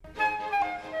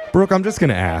Brooke, I'm just going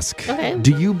to ask. Okay.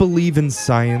 Do you believe in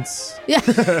science? Yeah.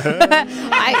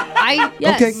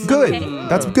 Yes. Okay, good. Okay.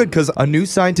 That's good because a new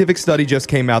scientific study just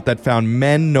came out that found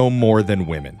men know more than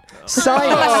women.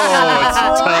 Science.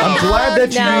 I'm glad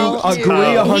that No. you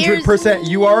agree 100%.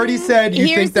 You already said you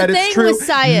Here's think that the it's thing true. with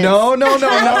science. No.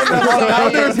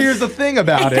 Here's the thing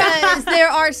about it. Because there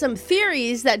are some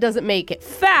theories that doesn't make it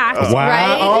fact, Wow.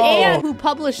 right? Oh. And who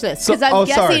published this? Because I'm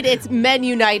sorry. guessing it's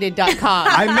menunited.com.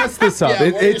 I messed this up.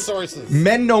 Yeah, what are your It's sources?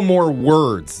 men know more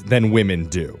words than women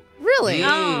do. Really?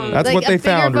 That's Like what a they bigger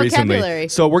found recently. vocabulary.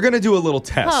 So we're going to do a little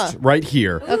test right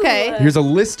here. Okay. Here's a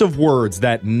list of words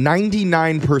that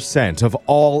 99% of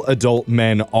all adult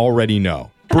men already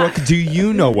know. Brooke, do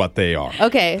you know what they are?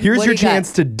 Okay, Here's what your do you got?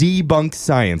 chance to debunk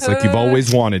science like you've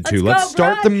always wanted to. let's Let's go,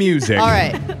 start Brooke. the music. All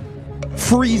right.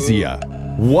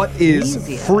 Freesia. What is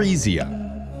Freesia.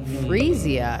 Freesia?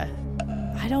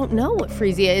 Freesia. I don't know what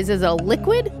Freesia is. Is it a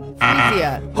liquid?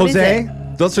 Freesia. What is Jose, it?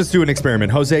 let's just do an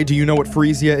experiment. Jose, do you know what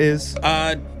Freesia is?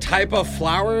 Type of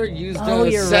flower used Oh,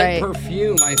 to you're scent right.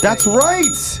 perfume, I think. That's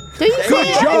right. Do you Good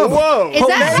say job. Whoa. Is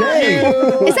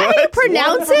that how you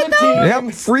pronounce it, though? Yep,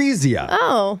 Freesia.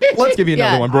 Oh. Let's give you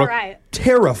another Yeah. one, Brooke. All right.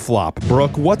 Teraflop.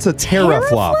 Brooke, what's a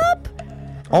teraflop?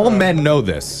 All men know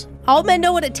this. All men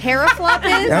know what a teraflop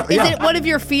is? Yeah, Is yeah. it one of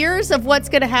your fears of what's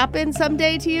going to happen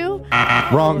someday to you?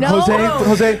 Wrong. No.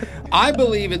 Jose, I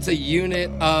believe it's a unit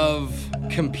of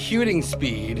computing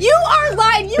speed. You are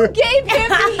lying. You gave him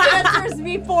the answers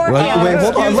before. wait,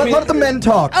 hold on. Excuse me. Let the men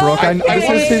talk, Brooke. This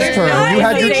is his turn. You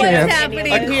had your What's chance. happening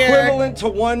here? Equivalent to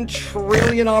 1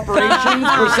 trillion operations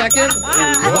per second.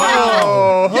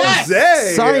 Oh, Yes.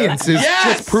 Jose. Science is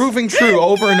Yes. just proving true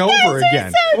over and over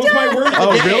again. What was my word?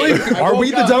 Oh, Okay. really? I Are we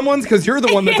woke the up. dumb ones? Because you're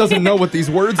the one that doesn't know what these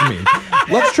words mean.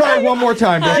 Let's try it one more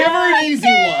time, Give Brooke. her an easy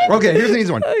one. Okay, here's an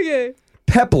easy one. Okay.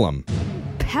 Peplum.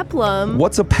 Peplum.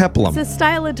 What's a peplum? It's a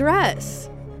style of dress.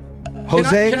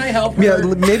 Jose? Can I help her? Yeah,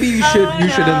 maybe you should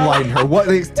enlighten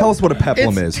her. Tell us what a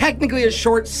peplum It's is. technically a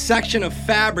short section of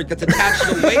fabric that's attached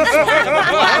to the waistline of a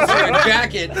blouse or a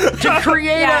jacket to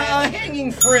create a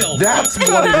hanging frill. That's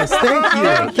what it is. Thank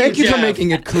you. Thank you for Jeff.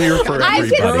 making it clear for I can-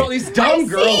 Girl, everybody. these dumb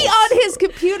girls. See on his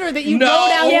computer that you No.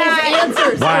 wrote out his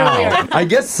answers Wow. earlier. I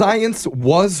guess science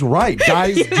was right.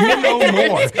 Guys, do know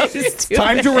more. It's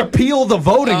time to repeal the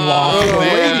voting law for the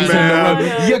ladies in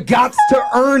the room. You got to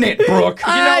earn it, Brooke.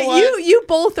 know what? You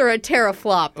both are a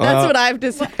teraflop. That's what I've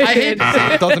decided. I hate to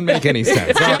say It doesn't make any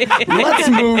sense. Let's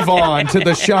move on to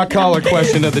the shot collar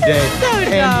question of the day.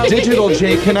 And Digital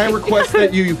J, can I request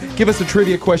that you give us a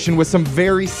trivia question with some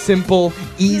very simple,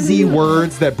 easy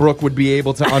words that Brooke would be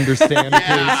able to understand, please?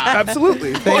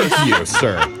 Absolutely. Thank you,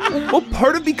 sir. Well,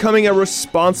 part of becoming a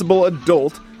responsible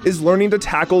adult is learning to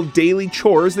tackle daily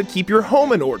chores that keep your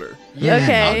home in order. Okay.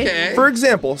 Okay. For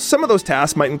example, some of those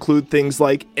tasks might include things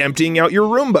like emptying out your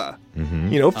Roomba,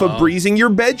 Febrezing your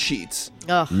bed sheets.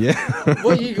 Yeah.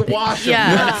 Well, you can wash them.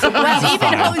 Yeah. Well,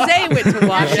 even Jose went to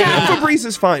wash Yeah. it. Febreze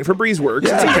is fine. Febreze works.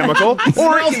 It's a chemical.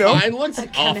 Or, Smells fine. Looks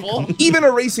awful. even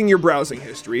erasing your browsing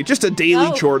history. Just a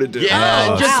daily chore to do.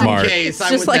 Yeah, just smart. in case. It's I'm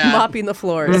just with like that. mopping the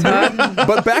floors, huh?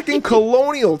 But back in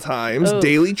colonial times,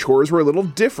 daily chores were a little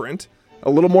different, a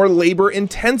little more labor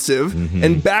intensive,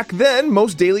 and back then,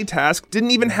 most daily tasks didn't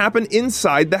even happen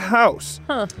inside the house.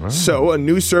 So, a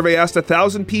new survey asked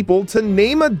 1,000 people to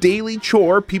name a daily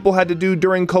chore people had to do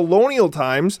during colonial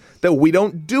times that we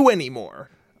don't do anymore.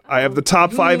 I have the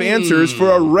top 5 answers for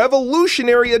a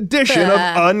revolutionary edition of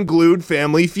Unglued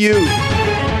Family Feud.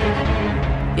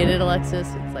 Get it, Alexis?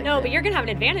 It's like No, but you're gonna have an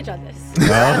advantage on this.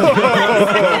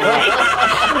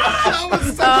 okay.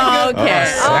 Savage.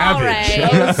 All right.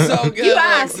 That was so good, You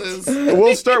asked. Alexis.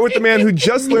 We'll start with the man who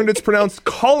just learned it's pronounced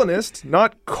colonist,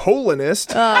 not colonist.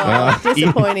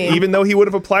 Disappointing. Even though he would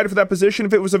have applied for that position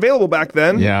if it was available back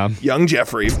then. Yeah. Young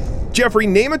Jeffrey. Jeffrey,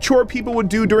 name a chore people would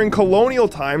do during colonial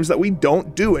times that we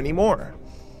don't do anymore.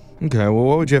 Okay, well,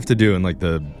 what would you have to do in like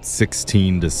the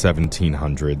 16 to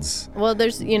 1700s? Well,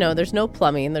 there's no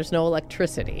plumbing, there's no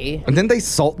electricity. And then they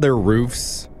salt their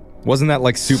roofs. Wasn't that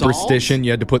like superstition? Salt?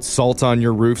 You had to put salt on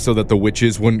your roof so that the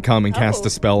witches wouldn't come and cast a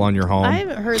spell on your home. I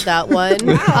haven't heard that one.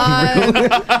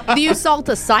 Do you salt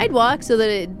a sidewalk so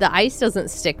that the ice doesn't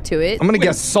stick to it? I'm gonna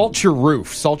guess salt your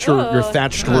roof. Salt your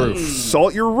thatched roof.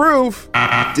 Salt your roof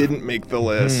didn't make the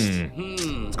list.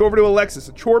 Let's go over to Alexis.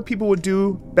 A chore people would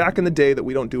do back in the day that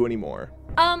we don't do anymore.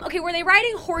 Okay, were they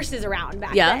riding horses around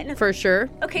back Yeah, then? for sure.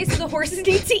 Okay, so the horses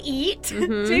need to eat. So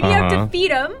you have to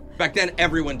feed them. Back then,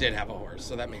 everyone did have a horse,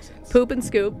 so that makes sense. Poop and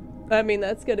scoop. I mean,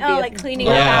 that's going to be Oh, like cleaning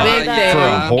Yeah. up Big the thing. For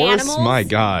a horse? animals? My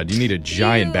God, you need a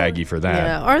giant baggie for that.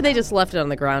 Yeah, or they just left it on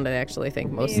the ground, I actually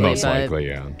think, mostly. Most but likely,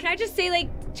 yeah. Can I just say, like,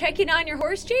 checking on your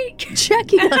horse, Jake?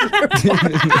 Checking on your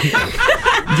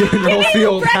General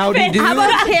field, howdy do. How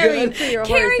about caring for your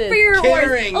Caring horses? for your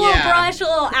Caring, horse. A little yeah. brush, a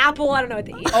little apple. I don't know what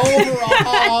they eat.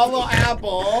 Overall, little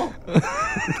apple.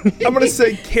 I'm going to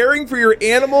say caring for your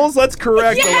animals. That's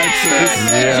correct,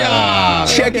 Alexis. Good job.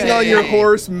 Checking on your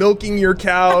horse, milking your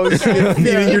cows,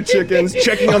 feeding your chickens,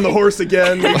 checking on the horse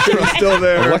again, make sure he's still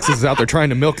there. Alexis is out there trying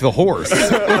to milk the horse.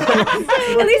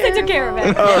 At least I took care of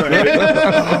it. All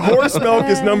right. Horse milk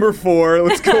is number 4.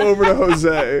 Let's go over to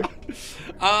Jose.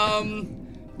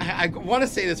 I want to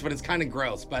say this, but it's kind of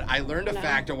gross. But I learned a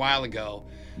fact a while ago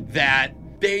that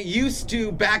they used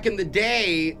to, back in the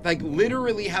day, like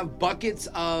literally have buckets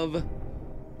of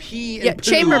pee and poo.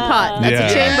 chamber pot. That's Yeah.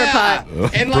 a chamber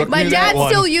pot. And like My knew dad that one.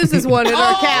 still uses one in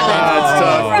our cabin. That's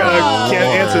tough. Can't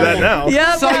answer that now.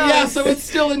 Yep. so it's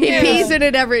still in He use. pees in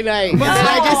it every night. And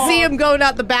I just see him going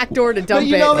out the back door to dump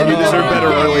you know it. they You deserve better,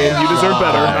 Arlene. You deserve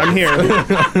better. I'm here.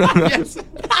 Yes.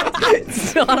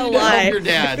 It's not a Help lie. your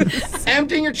dad.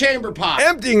 Emptying your chamber pot.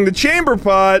 Emptying the chamber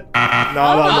pot. Not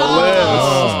on the list.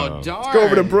 Oh, darn. Let's go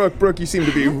over to Brooke. Brooke, you seem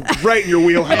to be right in your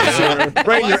wheelhouse here.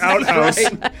 Right in your outhouse.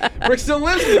 Rick still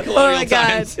lives in the Oh colonial my God.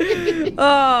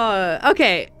 times.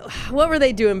 Okay. What were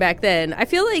they doing back then? I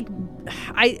feel like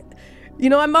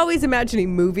I'm always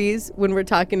imagining movies when we're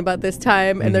talking about this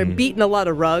time, and they're beating a lot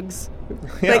of rugs.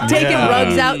 Like taking Yeah.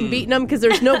 rugs out and beating them because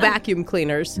there's no vacuum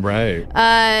cleaners. Right.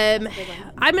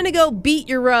 I'm gonna go beat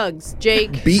your rugs,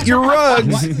 Jake. Beat your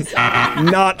rugs.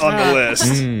 Not on the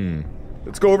list.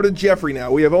 Let's go over to Jeffrey now.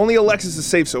 We have only Alexis is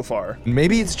safe so far.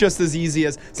 Maybe it's just as easy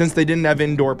as, since they didn't have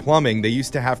indoor plumbing, they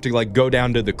used to have to like go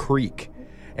down to the creek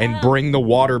and bring the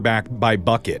water back by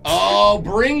bucket. Oh,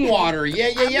 bring water. Yeah,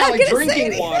 not like gonna say drinking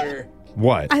anything. water.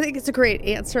 What? I think it's a great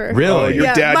answer. Really? Oh, your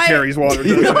Yeah, dad my- carries water,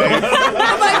 doesn't he?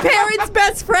 My parents'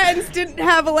 best friends didn't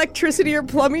have electricity or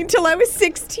plumbing till I was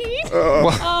 16.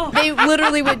 They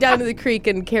literally went down to the creek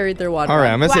and carried their water. All right,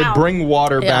 I'm going to say Wow. bring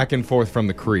water Yeah. back and forth from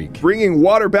the creek. Bringing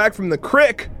water back from the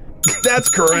crick. That's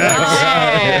correct.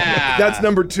 Yeah. That's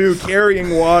number 2,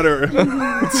 carrying water.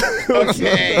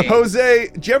 Okay. Jose,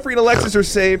 Jeffrey, and Alexis are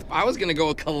safe. I was going to go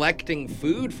with collecting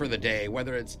food for the day,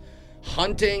 whether it's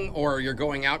hunting or you're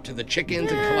going out to the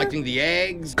chickens and collecting the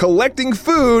eggs. Collecting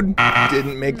food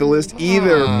didn't make the list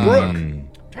either. Brooke. I'm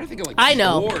trying to think of like I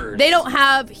know. chores. They don't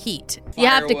have heat. You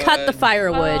have to cut the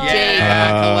firewood, Jake.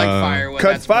 Yeah, collect firewood.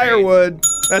 Cut That's great. firewood.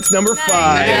 That's number 5.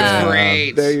 That's Yeah.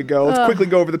 great. There you go. Let's quickly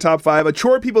go over the top 5. A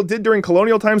chore people did during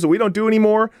colonial times that we don't do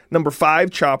anymore. Number 5,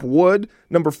 chop wood.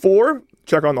 Number 4,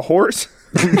 check on the horse.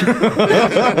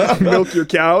 Milk your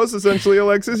cows, essentially,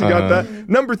 Alexis. You got that.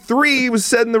 Number 3 was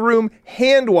said in the room,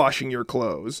 hand washing your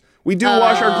clothes. We do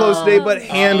wash our clothes today, but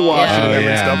hand washing them and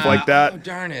yeah. stuff like Oh, that.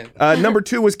 darn it. Number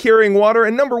 2 was carrying water.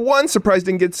 And number 1, surprised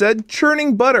didn't get said,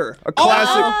 churning butter. A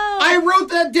classic. I wrote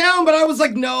that down, but I was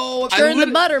like, no. Churn the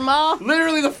butter, Ma.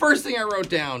 Literally the first thing I wrote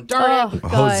down. Darn it.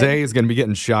 God. Jose is going to be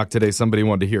getting shocked today. Somebody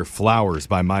wanted to hear Flowers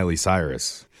by Miley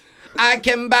Cyrus. I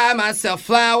can buy myself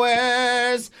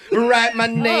flowers, write my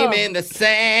name in the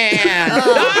sand.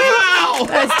 Ow!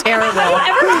 That's terrible.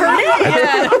 Ever heard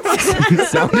it? It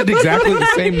sounded exactly the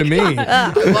same to me.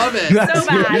 Love it. That's So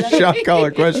bad. your shock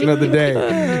collar question of the day.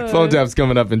 Phone tap's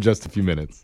coming up in just a few minutes.